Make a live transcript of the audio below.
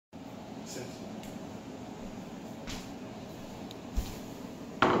Sit.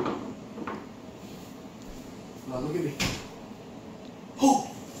 Now look at me. Hold.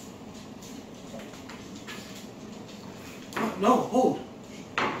 No, hold.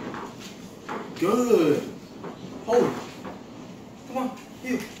 Good. Hold. Come on,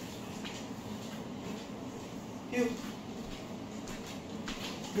 heel. Heel.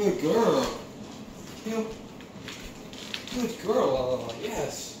 Good girl. Heel. Good girl.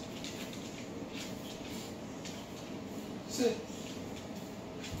 Yes. Sit.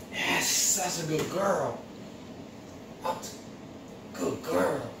 Yes, that's a good girl. Out. Good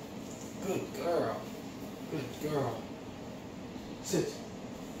girl. Good girl. Good girl. Sit.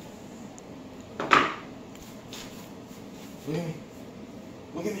 Look at me.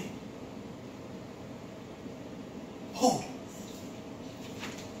 Look at me. Hold.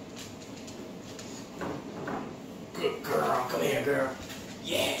 Good girl. Come here, girl.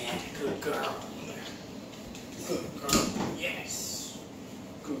 Yeah, good girl. Good girl. Yes.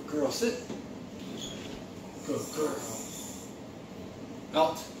 Good girl. Sit. Good girl.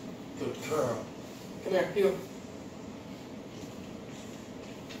 Out. Good girl. Come here, heel.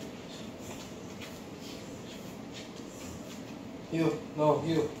 Heel. No,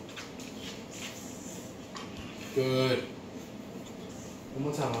 heel. Good. One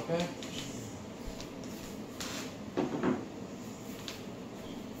more time, okay?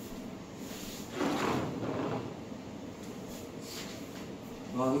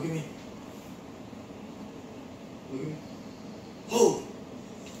 Now look at me. Look at me. Hold.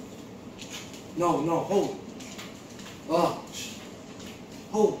 No, no, hold.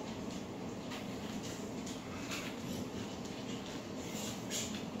 Hold.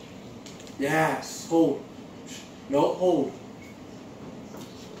 Yes, hold. No, hold.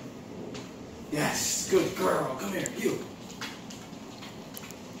 Yes, good girl. Come here, heel.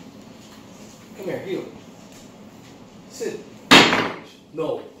 Come here, heel. Sit.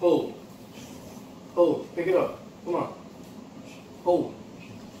 No, hold. Hold. Pick it up. Come on. Hold.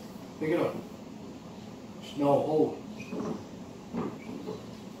 Pick it up. No, hold.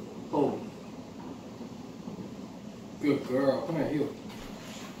 Hold. Good girl. Come here, heel.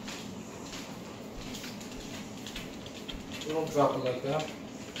 You don't drop it like that.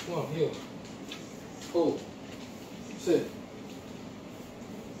 Come on, heel. Hold. Sit.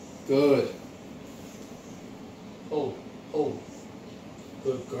 Good. Hold. Hold.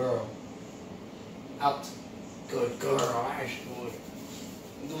 Good girl. Out. Good girl. Ashwood.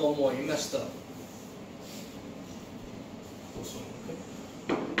 Do one more. You messed up. Okay.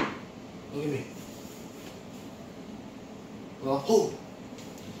 Look at me. Well, hold.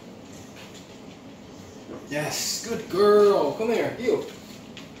 Yes. Good girl. Come here. Heel.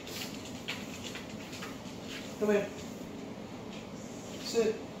 Come here.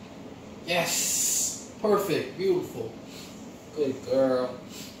 Sit. Yes. Perfect. Beautiful. Good girl.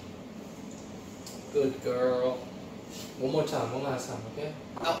 Good girl. One more time. One last time, okay?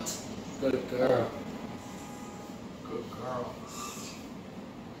 Out. Good girl. Good girl.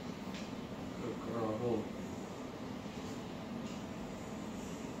 Good girl. Hold.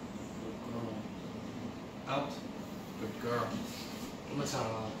 Good girl. Out. Good girl. One more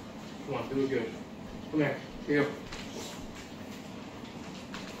time. Come on. Do it good. Come here. Heel.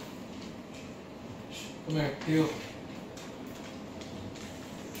 Come here. Heel.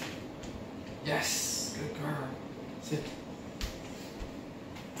 Yes, good girl. Sit.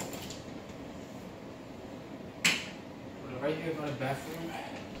 Right here by the bathroom.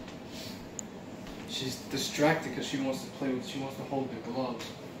 She's distracted because she wants to play with. She wants to hold the gloves.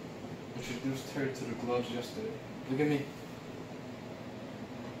 Introduced her to the gloves yesterday. Look at me.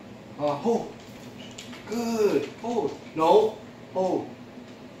 Hold. Good. Hold. No. Hold.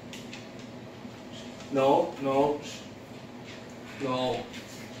 No. No. No.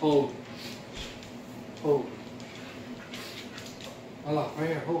 Hold. Hold. Right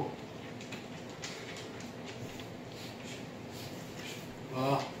here, hold.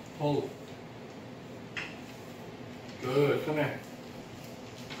 Hold. Good, come here.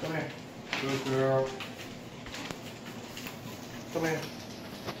 Come here. Good girl. Come here.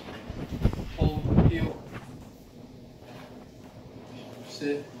 Hold, heel.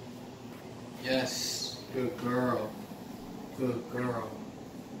 Sit. Yes, good girl. Good girl.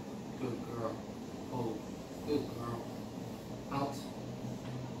 Good girl. Hold. Good girl. Out.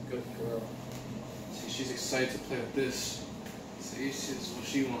 Good girl. See, she's excited to play with this. See, this is what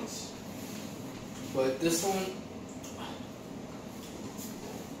she wants. But this one,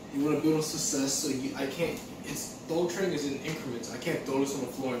 you want to build on success, so I can't, throw training is in increments. I can't throw this on the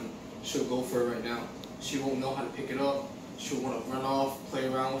floor and she'll go for it right now. She won't know how to pick it up. She'll want to run off, play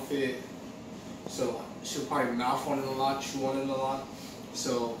around with it, So she'll probably mouth on it a lot, chew on it a lot.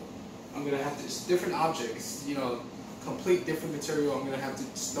 So I'm gonna have to, it's different objects, you know, complete different material. I'm gonna have to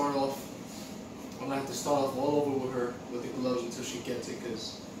start off all over with her with the gloves until she gets it,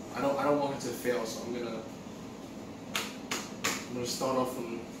 because I don't want her to fail. So I'm gonna start off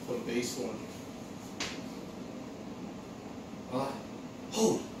from base one.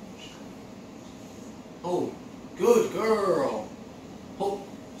 Hold. Hold. Good girl. Hold.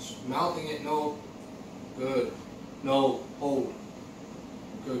 Mouthing it. No. Good. No. Hold.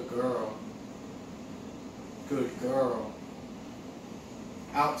 Good girl. Good girl.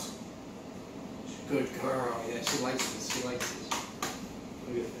 Out. Good girl. Yeah, she likes this. She likes this.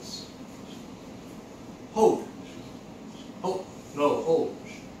 Look at this. Hold. Hold. No. Hold.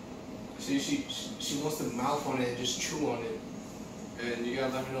 See, she wants to mouth on it and just chew on it. And you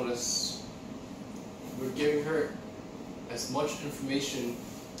gotta let her know that's, we're giving her as much information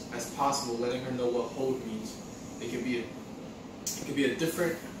as possible, letting her know what hold means. It could be a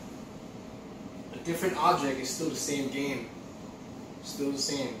different object. It's still the same game. Still the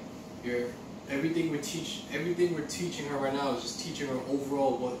same. Everything we're teaching her right now is just teaching her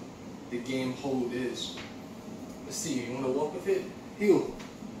overall what the game hold is. Let's see. You want to walk with it? Heel.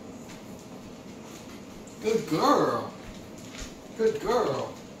 Good girl. Good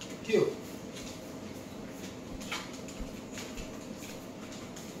girl. Heel.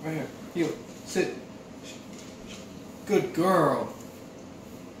 Right here. Heel. Sit. Good girl.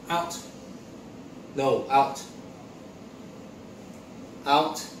 Out. No, out.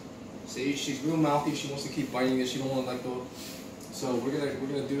 Out. See, she's real mouthy. She wants to keep biting it. She don't want to let go. So we're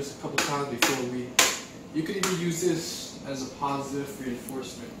gonna do this a couple times before we. You could even use this as a positive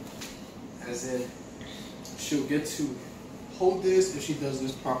reinforcement, as in she'll get to hold this if she does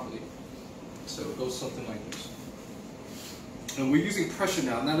this properly. So it goes something like this. And we're using pressure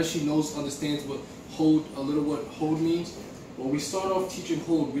now. Now that she understands what hold means. When we start off teaching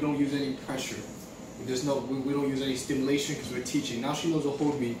hold, we don't use any pressure. We don't use any stimulation because we're teaching. Now she knows what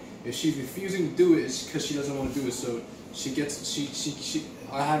hold means. If she's refusing to do it, it's because she doesn't want to do it. So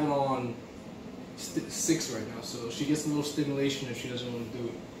I have it on 6 right now. So she gets a little stimulation if she doesn't want to do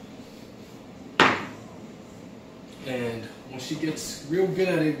it. And when she gets real good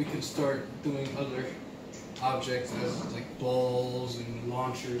at it, we can start doing other objects as like balls and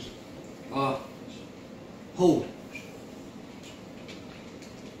launchers. Hold. Hold.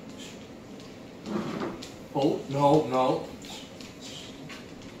 No.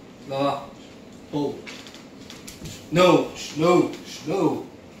 Hold. No.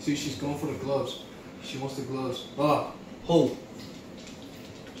 See, she's going for the gloves. She wants the gloves. Hold.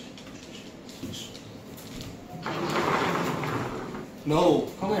 No,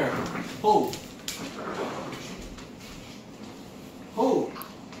 come here. Hold. Hold.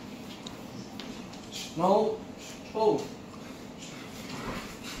 No. Hold.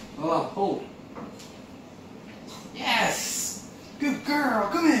 Hold. Yes. Good girl.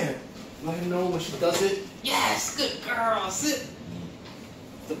 Come here. Let her know when she does it. Yes. Good girl. Sit.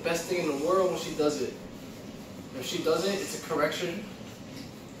 The best thing in the world when she does it. If she does it, it's a correction.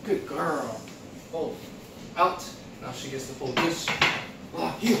 Good girl. Hold. Out. Now she gets to hold this.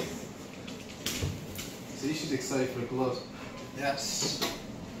 Heel. See, she's excited for the gloves. Yes.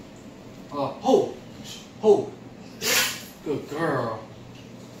 Hold. Hold. Good girl.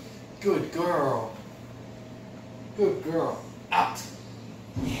 Good girl. Good girl. Out.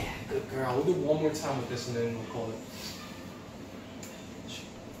 Yeah, good girl. We'll do one more time with this and then we'll call it.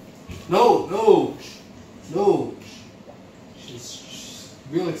 No. She's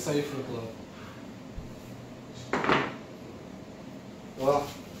real excited for the glove.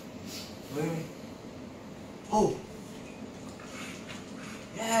 Oh.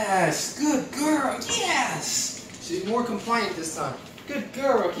 Yes, good girl. Yes. She's more compliant this time. Good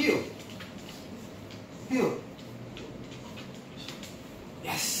girl. Heel.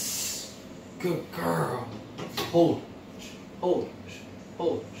 Yes. Good girl. Hold.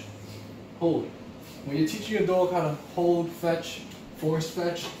 When you're teaching your dog how to hold, fetch, force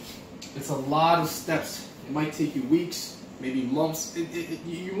fetch, it's a lot of steps. It might take you weeks, maybe months.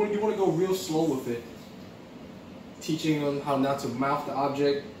 You want to go real slow with it. Teaching them how not to mouth the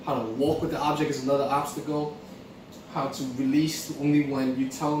object, how to walk with the object is another obstacle, how to release only when you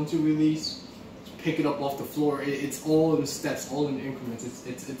tell them to release, pick it up off the floor. It's all in steps, all in increments.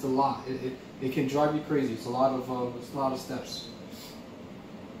 It's a lot. It can drive you crazy. It's a lot of steps.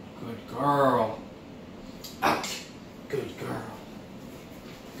 Good girl. Out. Good girl.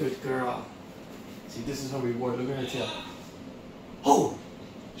 Good girl. See, this is her reward. Look at her tail. Hold.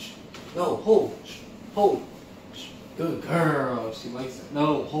 No, hold. Good girl. She likes it.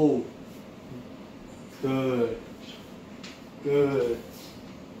 No, hold. Good. Good.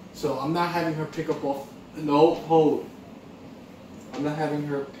 So I'm not having her pick up off. No, hold. I'm not having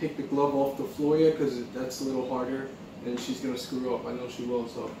her pick the glove off the floor yet because that's a little harder and she's gonna screw up. I know she will.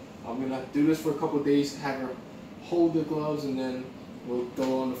 So I'm gonna do this for a couple of days, have her hold the gloves, and then we'll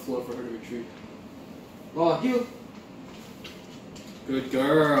go on the floor for her to retrieve. Oh, heel. Good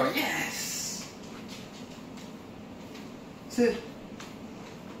girl. Yes. Sit.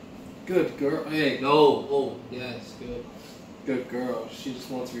 Good girl. Hey, no. Oh, yes. Good. Good girl. She just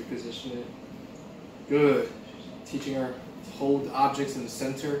wants to reposition it. Good. Teaching her to hold objects in the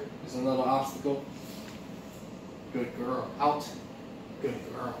center is another obstacle. Good girl. Out. Good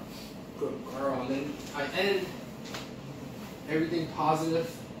girl. Good girl. And then I end everything positive.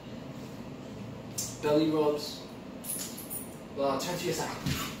 Belly rubs. Well, turn to your side.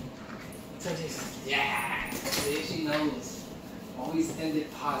 Turn to your side. Yeah. See, she knows. Always end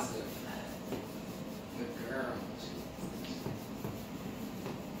it positive.